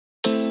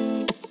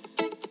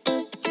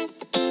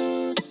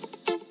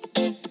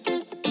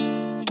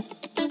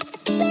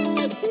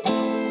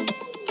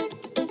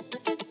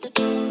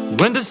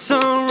When the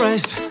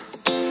sunrise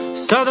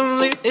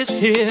suddenly is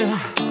here,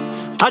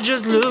 I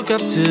just look up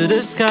to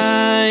the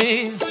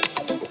sky.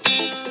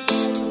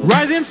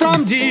 Rising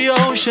from the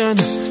ocean,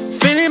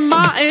 feeling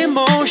my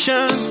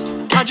emotions,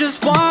 I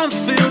just wanna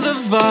feel the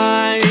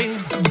vibe.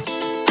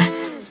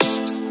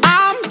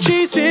 I'm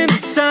chasing the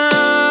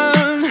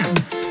sun,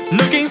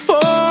 looking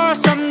for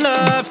some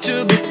love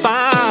to be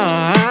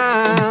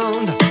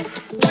found.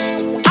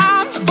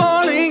 I'm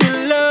falling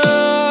in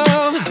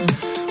love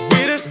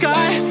with the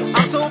sky,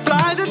 I'm so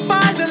blinded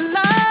by the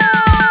light.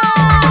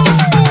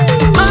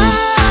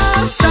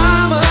 Oh,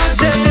 summer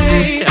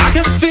day, I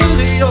can feel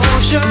the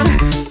ocean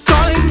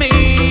calling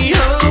me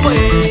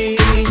away.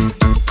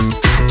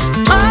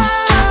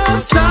 Oh,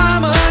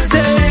 summer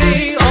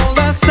day, all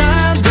the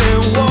sand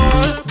and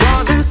water,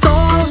 bronze and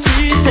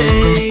salty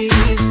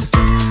taste.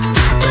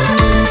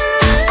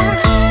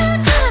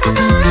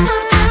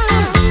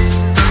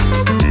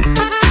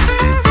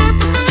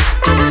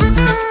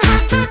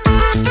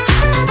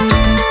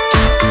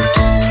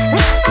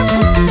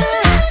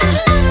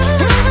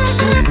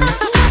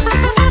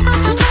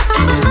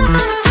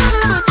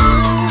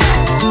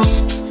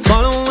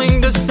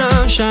 Following the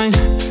sunshine,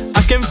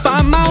 I can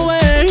find my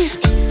way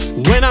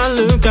when I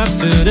look up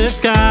to the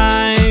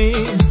sky.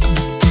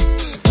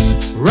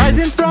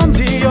 Rising from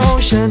the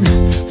ocean,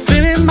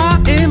 feeling my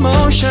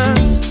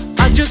emotions,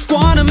 I just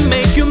wanna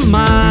make you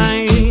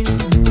mine.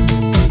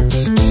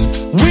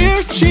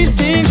 We're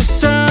chasing the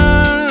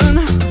sun,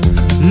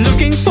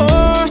 looking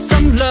for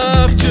some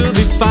love to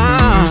be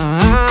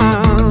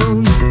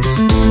found.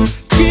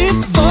 Keep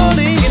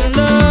falling in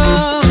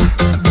love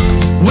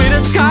with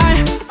the sky,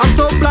 I'm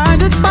so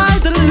blinded by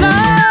the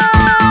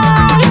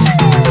light.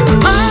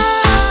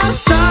 Oh,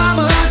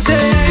 summer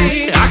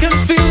day, I can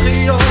feel the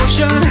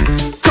ocean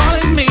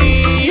calling me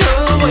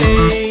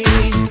away.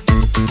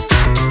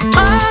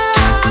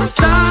 Oh,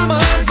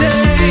 summer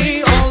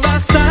day, all the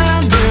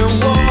sand and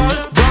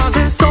water, bronze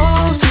and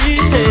salty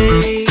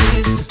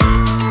taste.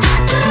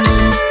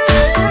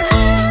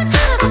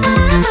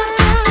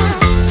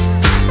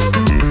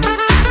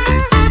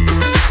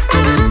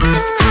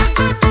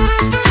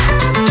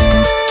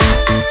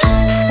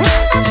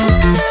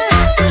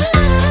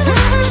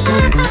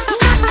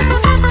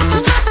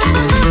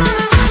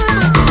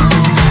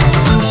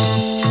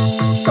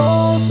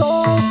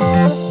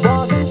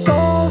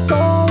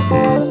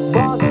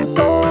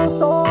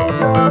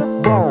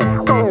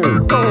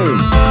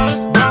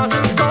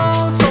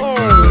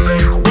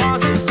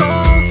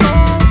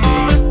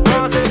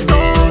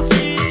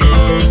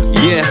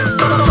 Yeah,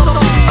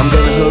 I'm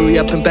gonna hurry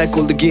up and pack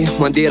all the gear.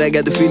 One day I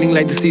got the feeling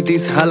like the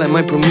city's highlight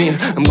my premiere.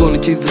 I'm gonna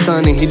chase the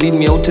sun and he lead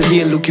me out to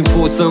here, looking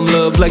for some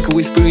love like a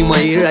whisper in my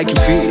ear. I can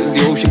feel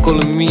the ocean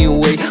calling me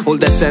away. All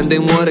that sand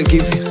and water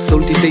give you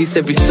salty taste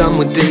every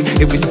summer day,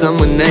 every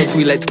summer night.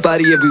 We like to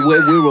party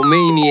everywhere, we're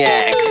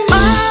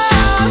Romaniacs.